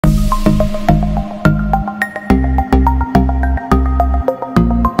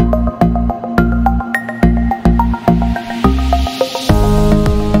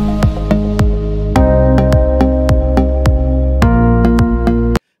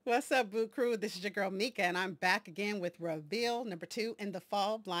What's up, Boo Crew? This is your girl Mika, and I'm back again with reveal number 2 in the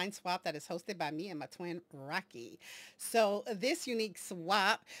fall blind swap that is hosted by me and my twin Rocky. So this unique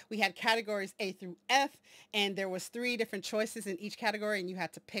swap, we had categories A through F, and there was 3 different choices in each category, and you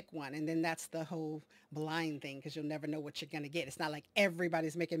had to pick one, and then that's the whole blind thing because you'll never know what you're gonna get. It's not like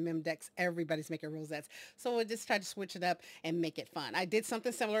everybody's making mem decks, everybody's making rosettes. So we'll just try to switch it up and make it fun. I did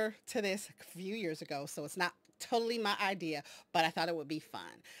something similar to this a few years ago, so it's not totally my idea, but I thought it would be fun.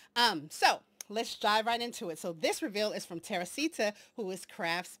 So let's dive right into it. So this reveal is from Teresita, who is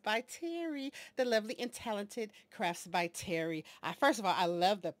Crafts by Terry, the lovely and talented Crafts by Terry. First of all, I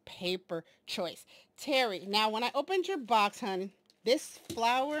love the paper choice. Terry, now when I opened your box, honey, this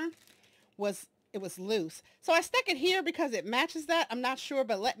flower was it was loose. So I stuck it here because it matches that. I'm not sure,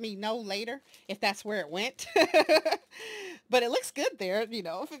 but let me know later if that's where it went. But it looks good there, if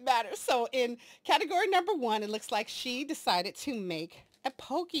it matters. So in category number 1, it looks like she decided to make a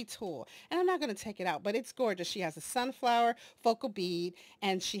pokey tool. And I'm not going to take it out, but it's gorgeous. She has a sunflower focal bead,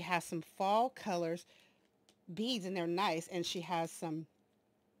 and she has some fall colors beads, and they're nice. And she has some,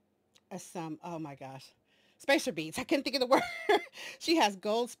 oh my gosh, spacer beads. I couldn't think of the word. She has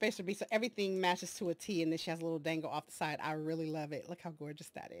gold spacer beads, so everything matches to a T, and then she has a little dangle off the side. I really love it. Look how gorgeous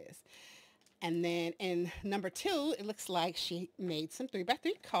that is. And then in number 2, it looks like she made some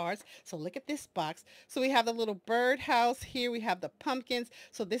 3x3 cards. So look at this box. So we have the little birdhouse here. We have the pumpkins.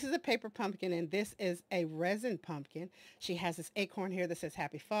 So this is a paper pumpkin, and this is a resin pumpkin. She has this acorn here that says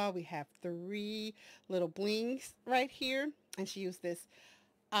Happy Fall. We have 3 little blings right here, and she used this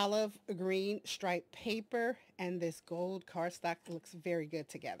olive green striped paper and this gold cardstock. Looks very good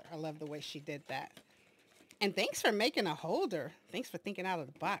together. I love the way she did that. And thanks for making a holder. Thanks for thinking out of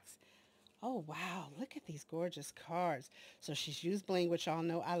the box. Oh, wow. Look at these gorgeous cards. So she's used bling, which y'all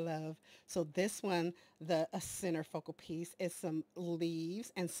know I love. So this one, the center focal piece is some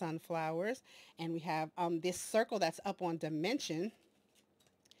leaves and sunflowers. And we have this circle that's up on dimension.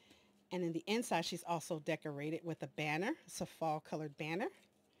 And in the inside, she's also decorated with a banner. It's a fall colored banner.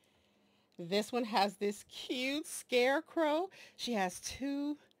 This one has this cute scarecrow. She has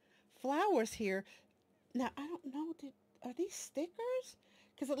 2 flowers here. Now, I don't know, are these stickers?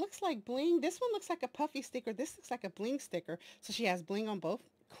 Because it looks like bling. This one looks like a puffy sticker. This looks like a bling sticker. So she has bling on both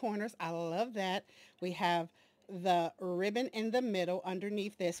corners. I love that. We have the ribbon in the middle.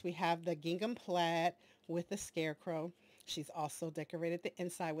 Underneath this, we have the gingham plaid with the scarecrow. She's also decorated the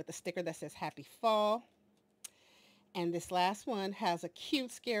inside with a sticker that says Happy Fall. And this last one has a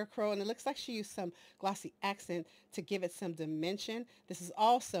cute scarecrow, and it looks like she used some glossy accent to give it some dimension. This is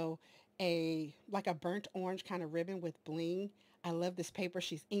also like a burnt orange kind of ribbon with bling. I love this paper.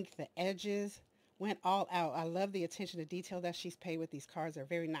 She's inked the edges, went all out. I love the attention to detail that she's paid with these cards. They're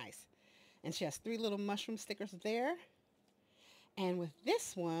very nice. And she has 3 little mushroom stickers there. And with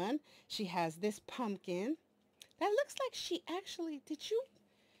this one, she has this pumpkin. That looks like she actually, did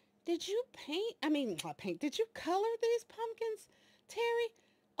you paint? Not paint. Did you color these pumpkins, Terry?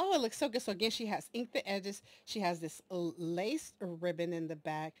 Oh, it looks so good. So again, she has inked the edges. She has this lace ribbon in the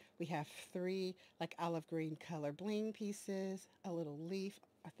back. We have 3 like olive green color bling pieces, a little leaf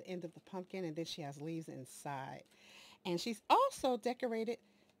at the end of the pumpkin, and then she has leaves inside. And she's also decorated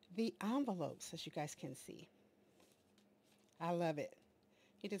the envelopes, as you guys can see. I love it.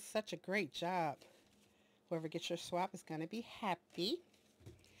 You did such a great job. Whoever gets your swap is going to be happy.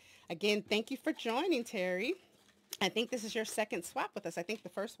 Again, thank you for joining, Terry. I think this is your second swap with us. I think the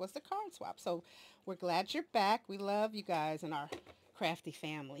first was the card swap. So we're glad you're back. We love you guys and our crafty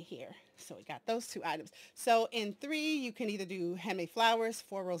family here. So we got those 2 items. So in 3, you can either do handmade flowers,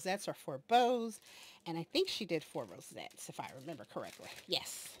 4 rosettes, or 4 bows. And I think she did 4 rosettes, if I remember correctly.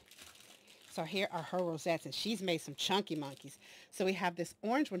 Yes. So here are her rosettes, and she's made some chunky monkeys. So we have this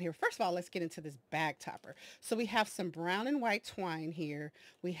orange one here. First of all, let's get into this bag topper. So we have some brown and white twine here.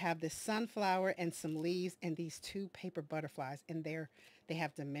 We have this sunflower and some leaves and these 2 paper butterflies, and they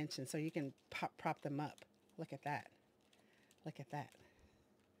have dimensions, so you can prop them up. Look at that. Look at that.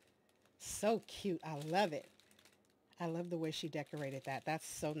 So cute. I love it. I love the way she decorated that. That's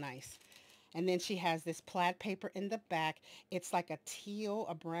so nice. And then she has this plaid paper in the back. It's like a teal,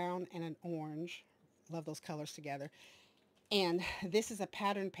 a brown, and an orange. Love those colors together. And this is a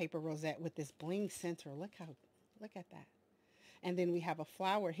pattern paper rosette with this bling center. Look at that. And then we have a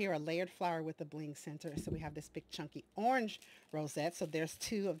flower here, a layered flower with a bling center. So we have this big chunky orange rosette. So there's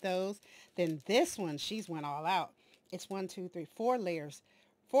 2 of those. Then this one, she's went all out. It's 1, 2, 3, 4 layers,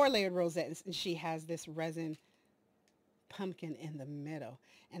 4 layered rosettes. And she has this resin pumpkin in the middle.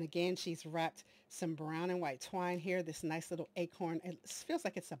 And again, she's wrapped some brown and white twine here, this nice little acorn. It feels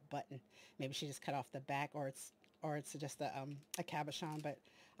like it's a button. Maybe she just cut off the back, or it's just a cabochon, but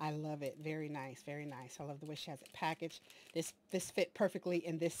I love it. Very nice, very nice. I love the way she has it packaged. This fit perfectly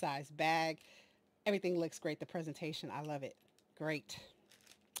in this size bag. Everything looks great. The presentation, I love it. Great.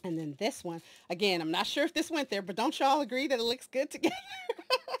 And then this one, again, I'm not sure if this went there, but don't y'all agree that it looks good together?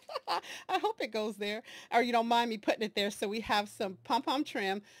 I hope it goes there, or you don't mind me putting it there. So we have some pom-pom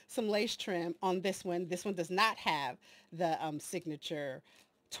trim, some lace trim on this one. This one does not have the signature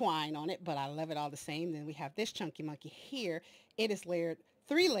twine on it, but I love it all the same. Then we have this chunky monkey here. It is layered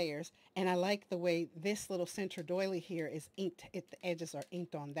 3 layers, and I like the way this little center doily here is inked. The edges are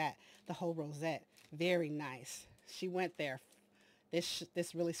inked on that, the whole rosette. Very nice. She went there. This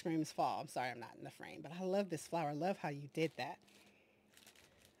really screams fall. I'm sorry I'm not in the frame, but I love this flower. I love how you did that.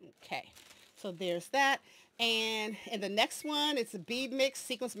 Okay, so there's that. And in the next one, it's a bead mix,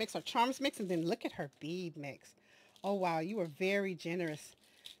 sequence mix, or charms mix. And then look at her bead mix. Oh, wow, you were very generous.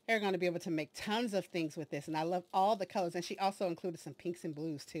 They're going to be able to make tons of things with this. And I love all the colors. And she also included some pinks and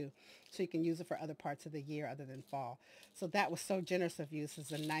blues, too. So you can use it for other parts of the year other than fall. So that was so generous of you. This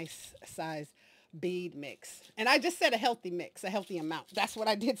is a nice size bead mix. And I just said a healthy mix, a healthy amount. That's what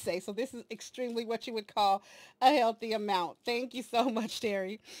I did say. So this is extremely what you would call a healthy amount. Thank you so much,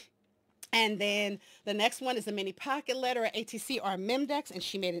 Terry. And then the next one is a mini pocket letter, a ATC or a Memdex, and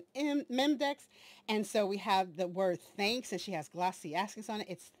she made an Memdex. And so we have the word thanks, and she has glossy accents on it.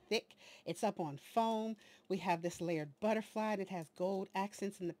 It's thick. It's up on foam. We have this layered butterfly. It has gold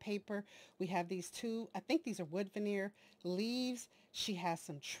accents in the paper. We have these two, I think these are wood veneer leaves. She has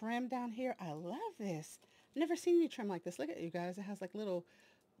some trim down here. I love this. I've never seen any trim like this. Look at it, you guys. It has like little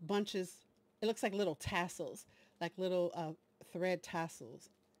bunches. It looks like little tassels, like little thread tassels.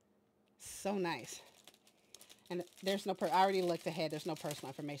 So nice. And there's no, I already looked ahead. There's no personal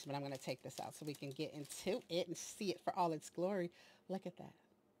information, but I'm going to take this out so we can get into it and see it for all its glory. Look at that.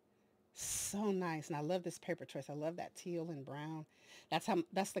 So nice. And I love this paper choice. I love that teal and brown.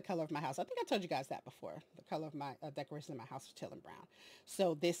 That's the color of my house. I think I told you guys that before. The color of my decoration in my house is teal and brown.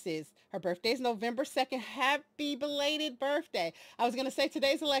 So this is, her birthday is November 2nd. Happy belated birthday. I was going to say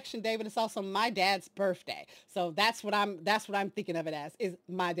today's election day, but it's also my dad's birthday. So that's what I'm thinking of it as, is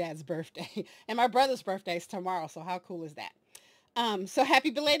my dad's birthday. And my brother's birthday is tomorrow. So how cool is that? So happy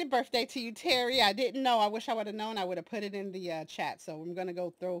belated birthday to you, Terry. I didn't know. I wish I would have known. I would have put it in the chat. So I'm going to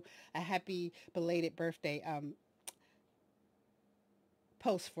go throw a happy belated birthday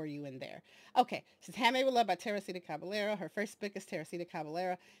post for you in there. Okay. She's Handmade with Love by Teresita Caballero. Her Facebook is Teresita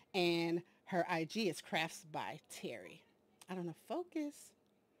Caballero. And her IG is Crafts by Terry. I don't know, focus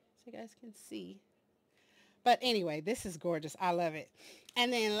so you guys can see. But anyway, this is gorgeous. I love it.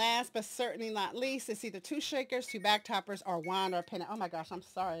 And then last but certainly not least, it's either 2 shakers, 2 back toppers, or wand or a pin. Oh my gosh, I'm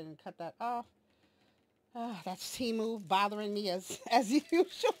sorry I didn't cut that off. Oh, that's Temu bothering me as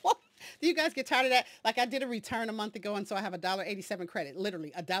usual. Do you guys get tired of that? Like I did a return a month ago, and so I have $1.87 credit.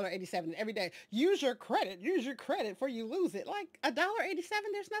 Literally $1.87 every day. Use your credit for you lose it. Like $1.87,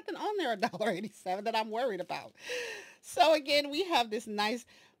 there's nothing on there $1.87 that I'm worried about. So again, we have this nice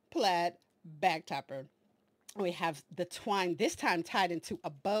plaid back topper. We have the twine, this time tied into a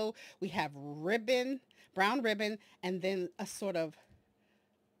bow. We have ribbon, brown ribbon, and then a sort of,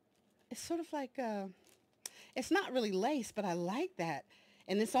 it's sort of like, it's not really lace, but I like that.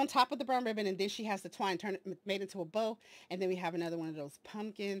 And it's on top of the brown ribbon, and then she has the twine made into a bow. And then we have another one of those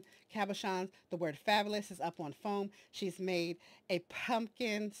pumpkin cabochons. The word fabulous is up on foam. She's made a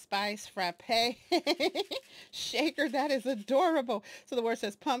pumpkin spice frappe shaker. That is adorable. So the word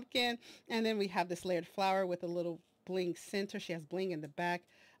says pumpkin. And then we have this layered flower with a little bling center. She has bling in the back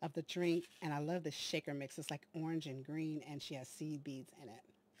of the drink. And I love this shaker mix. It's like orange and green, and she has seed beads in it.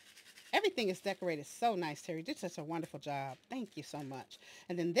 Everything is decorated so nice, Terry. You did such a wonderful job. Thank you so much.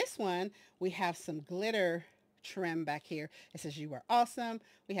 And then this one, we have some glitter trim back here. It says, you are awesome.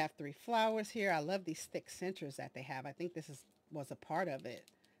 We have 3 flowers here. I love these thick centers that they have. I think this was a part of it.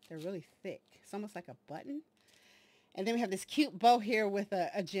 They're really thick. It's almost like a button. And then we have this cute bow here with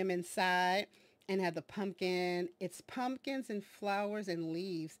a gem inside, and have the pumpkin. It's pumpkins and flowers and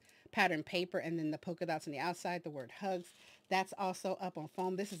leaves pattern paper, and then the polka dots on the outside, the word hugs. That's also up on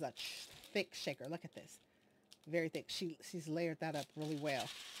foam. This is a thick shaker. Look at this. Very thick. She's layered that up really well.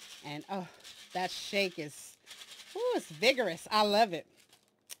 And oh, that shake is, ooh, it's vigorous. I love it.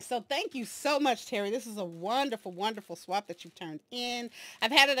 So thank you so much, Terry. This is a wonderful, wonderful swap that you've turned in.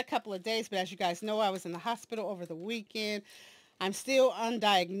 I've had it a couple of days, but as you guys know, I was in the hospital over the weekend. I'm still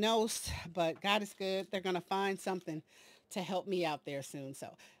undiagnosed, but God is good. They're going to find something to help me out there soon.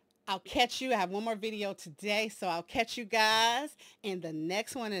 So I'll catch you. I have one more video today, so I'll catch you guys in the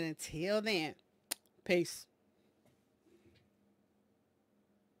next one. And until then, peace.